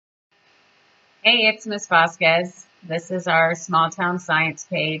Hey, it's Miss Vasquez. This is our small town science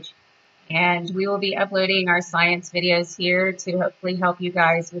page, and we will be uploading our science videos here to hopefully help you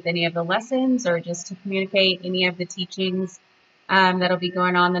guys with any of the lessons or just to communicate any of the teachings that'll be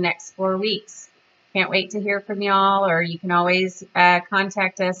going on the next 4 weeks. Can't wait to hear from y'all, or you can always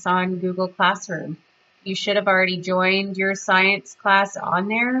contact us on Google Classroom. You should have already joined your science class on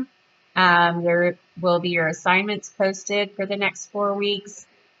there. There will be your assignments posted for the next 4 weeks.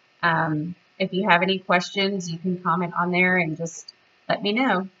 If you have any questions, you can comment on there and just let me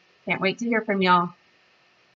know. Can't wait to hear from y'all.